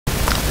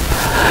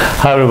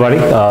Hi everybody,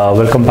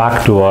 welcome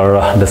back to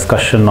our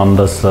discussion on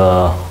this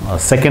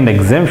second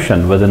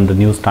exemption within the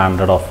new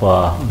standard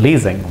of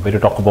leasing, where we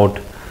talk about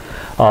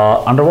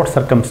under what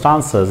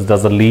circumstances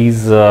does a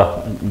lease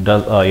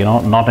does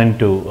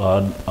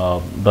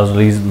the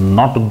lease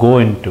not go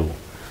into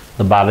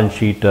the balance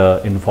sheet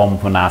in form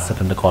of an asset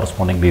and the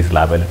corresponding lease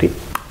liability.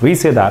 We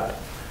say that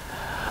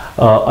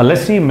a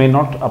lessee may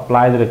not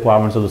apply the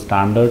requirements of the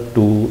standard to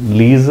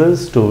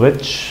leases to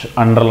which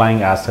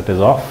underlying asset is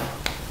of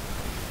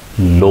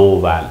low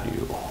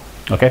value.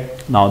 Okay,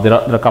 now there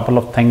are a couple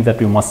of things that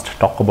we must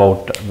talk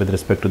about with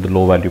respect to the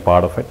low value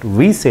part of it.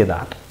 We say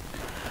that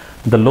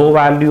the low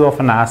value of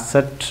an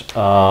asset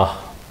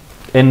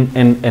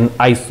in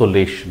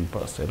isolation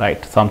per se,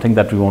 right? Something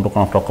that we want to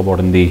kind of talk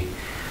about in the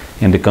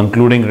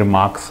concluding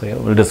remarks here.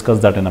 We'll discuss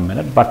that in a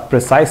minute. But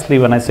precisely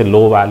when I say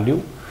low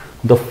value,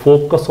 the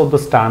focus of the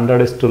standard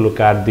is to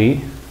look at the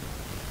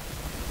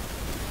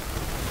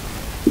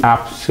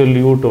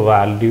absolute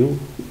value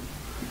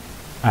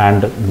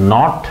and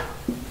not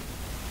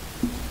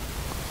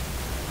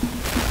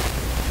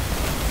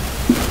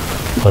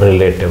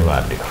relative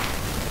value.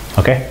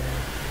 Okay,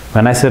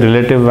 when I say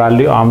relative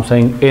value, I'm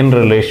saying in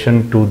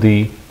relation to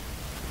the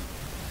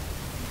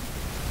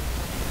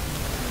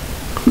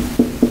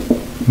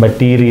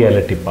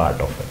materiality part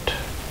of it.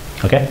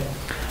 Okay,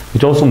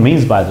 which also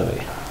means, by the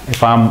way,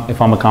 if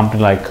I'm a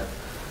company like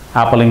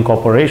Apple Inc.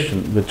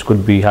 Corporation, which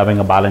could be having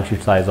a balance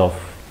sheet size of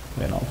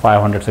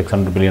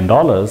 $500-600 billion,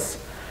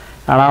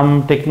 and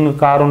I'm taking a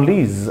car on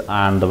lease,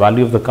 and the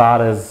value of the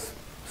car is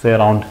say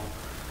around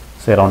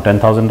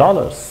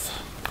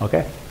 $10,000.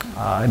 Okay,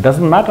 it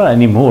doesn't matter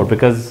anymore,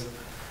 because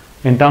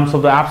in terms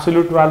of the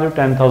absolute value,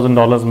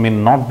 $10,000 may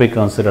not be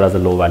considered as a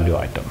low value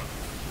item.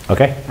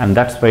 Okay, and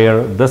that's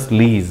where this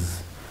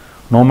lease,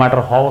 no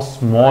matter how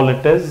small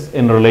it is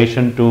in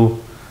relation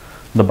to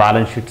the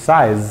balance sheet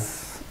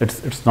size,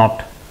 it's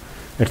not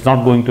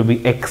going to be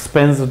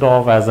expensed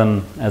off as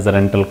a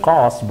rental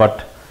cost,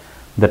 but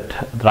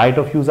that right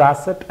of use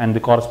asset and the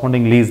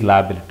corresponding lease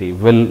liability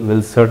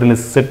will certainly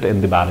sit in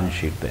the balance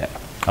sheet there.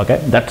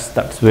 Okay,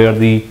 that's where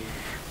the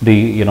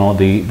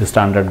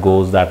standard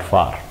goes that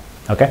far.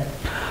 Okay,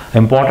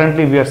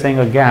 importantly, we are saying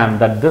again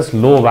that this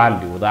low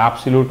value, the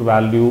absolute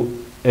value,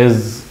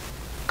 is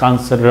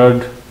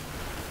considered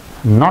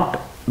not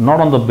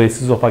on the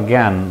basis of,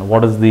 again,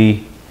 what is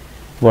the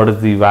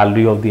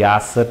value of the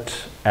asset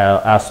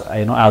as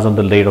on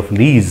the date of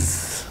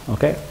lease.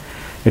 Okay,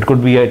 it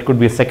could be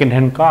a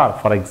second-hand car,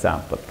 for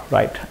example,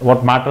 right?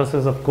 What matters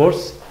is, of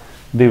course,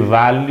 the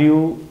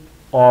value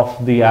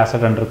of the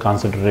asset under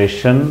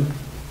consideration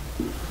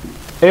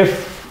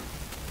if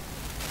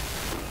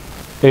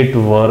it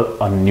were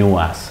a new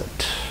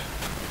asset.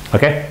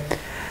 Okay,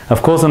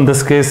 of course, in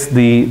this case,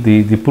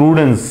 the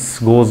prudence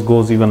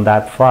goes even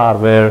that far,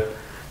 where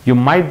you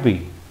might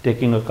be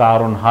taking a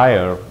car on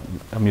hire.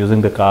 I'm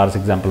using the cars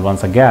example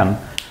once again.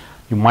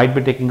 You might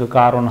be taking a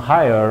car on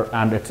hire,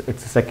 and it's a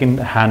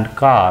second-hand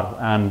car,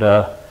 and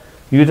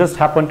you just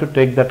happen to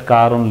take that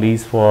car on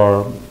lease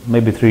for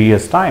maybe 3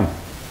 years time.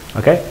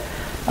 Okay,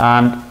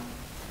 and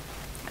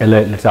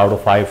let's say out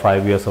of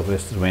five years of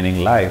its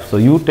remaining life, so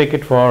you take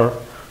it for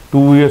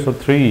 2 years or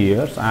 3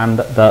 years, and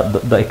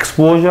the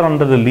exposure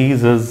under the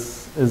lease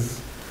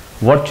is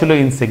virtually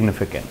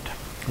insignificant,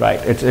 right?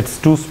 It's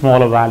too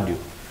small a value.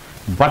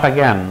 But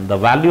again, the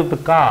value of the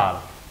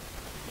car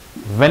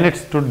when it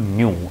stood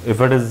new,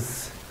 if it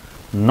is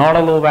not a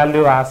low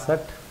value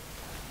asset,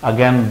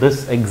 again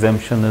this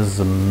exemption is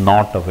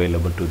not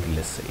available to the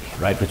lessee,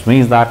 right? Which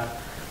means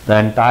that the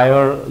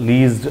entire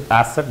leased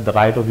asset, the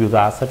right of use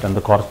asset, and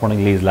the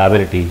corresponding lease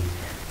liability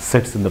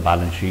sits in the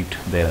balance sheet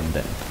there and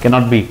then.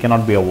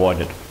 Cannot be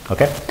avoided.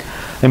 Okay.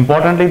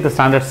 Importantly, the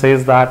standard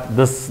says that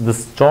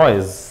this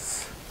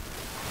choice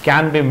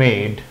can be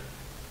made,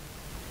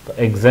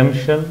 the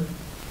exemption,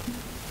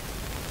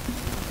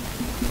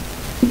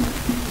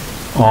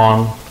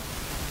 on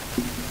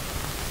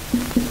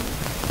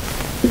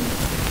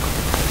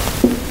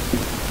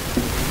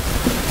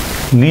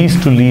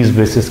lease to lease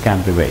basis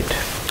can be made.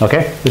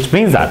 Okay, which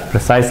means that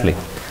precisely,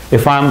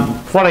 if I'm,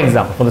 for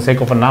example, for the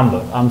sake of a number,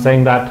 I'm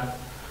saying that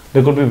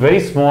there could be very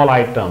small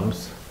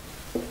items,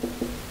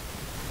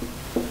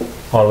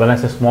 or when I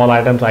say small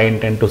items, I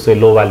intend to say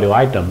low value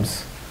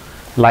items,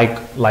 like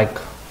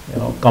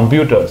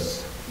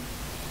computers,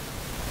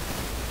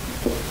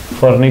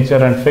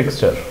 furniture and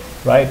fixture,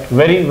 right?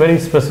 Very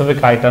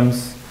specific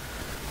items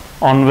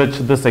on which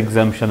this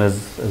exemption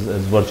is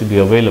virtually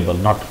available,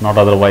 not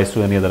otherwise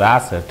to any other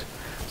asset.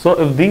 So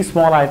if these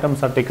small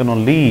items are taken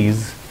on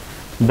lease,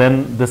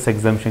 then this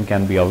exemption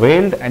can be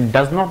availed, and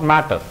does not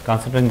matter,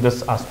 considering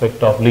this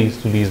aspect of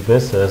lease to lease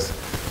basis,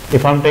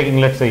 if I'm taking,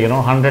 let's say,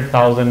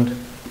 100,000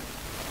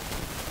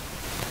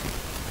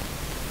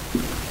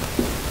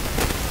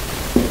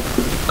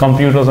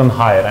 computers on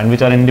hire, and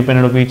which are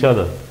independent of each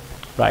other,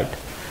 right?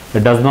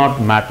 It does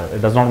not matter.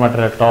 It does not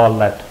matter at all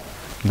that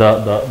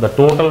the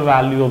total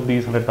value of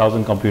these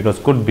 100,000 computers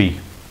could be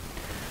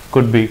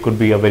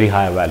a very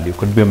high value,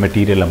 could be a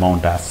material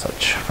amount as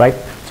such, right?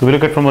 So we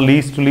look at from a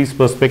lease to lease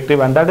perspective,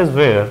 and that is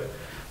where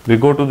we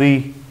go to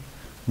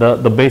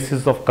the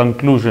basis of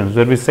conclusions,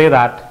 where we say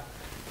that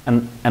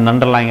an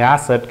underlying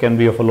asset can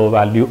be of a low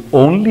value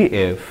only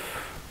if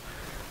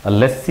a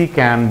lessee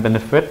can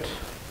benefit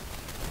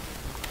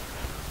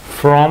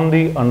from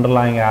the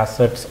underlying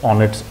assets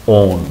on its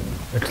own.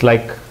 It's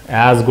like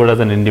as good as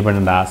an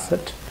independent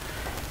asset,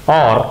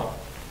 or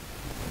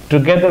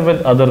together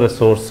with other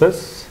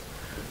resources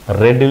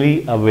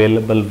readily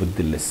available with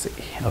the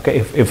lessee. Okay,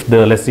 if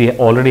the lessee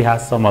already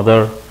has some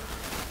other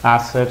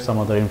assets, some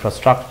other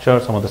infrastructure,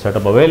 some other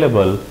setup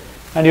available,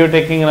 and you're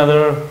taking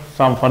another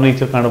some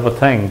furniture kind of a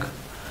thing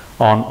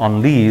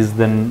on lease,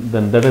 then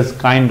that is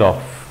kind of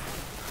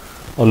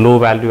a low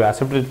value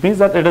asset. It means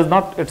that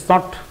it's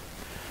not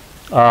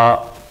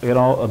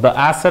the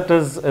asset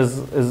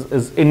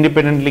is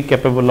independently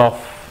capable of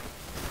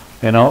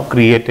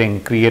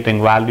creating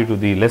value to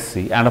the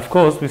lessee. And of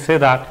course we say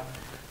that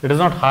it is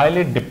not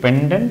highly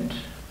dependent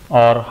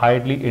or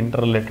highly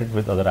interrelated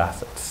with other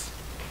assets.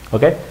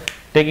 Okay,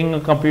 taking a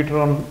computer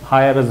on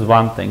hire is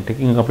one thing,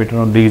 taking a computer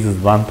on lease is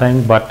one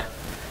thing, but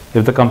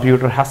if the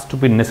computer has to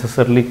be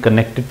necessarily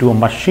connected to a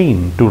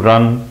machine to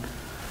run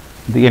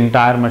the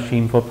entire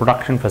machine for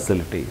production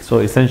facility, so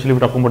essentially we're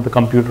talking about the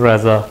computer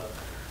as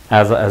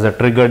a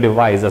trigger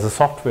device, as a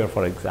software,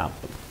 for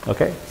example.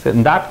 Okay, so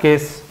in that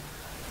case,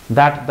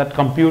 that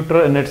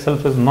computer in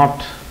itself is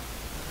not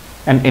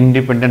an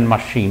independent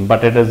machine,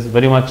 but it is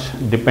very much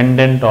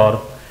dependent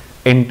or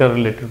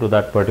interrelated to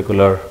that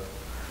particular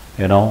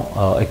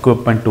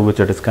equipment to which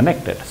it is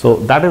connected. So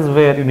that is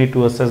where you need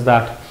to assess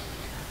that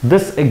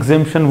this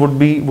exemption would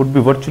be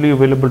virtually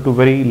available to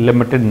very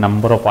limited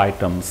number of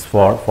items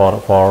for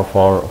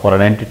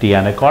an entity,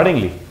 and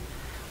accordingly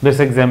this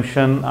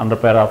exemption under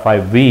para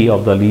 5B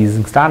of the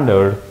leasing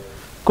standard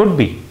could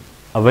be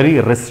a very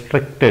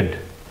restricted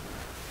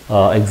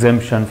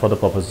exemption for the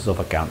purposes of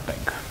accounting,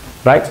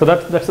 right? So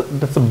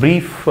that's a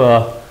brief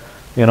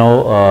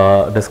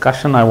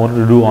discussion I wanted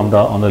to do on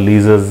the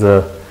leases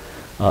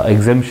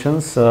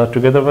exemptions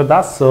together with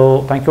us.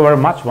 So thank you very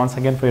much once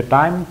again for your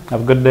time.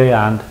 Have a good day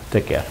and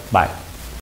take care. Bye.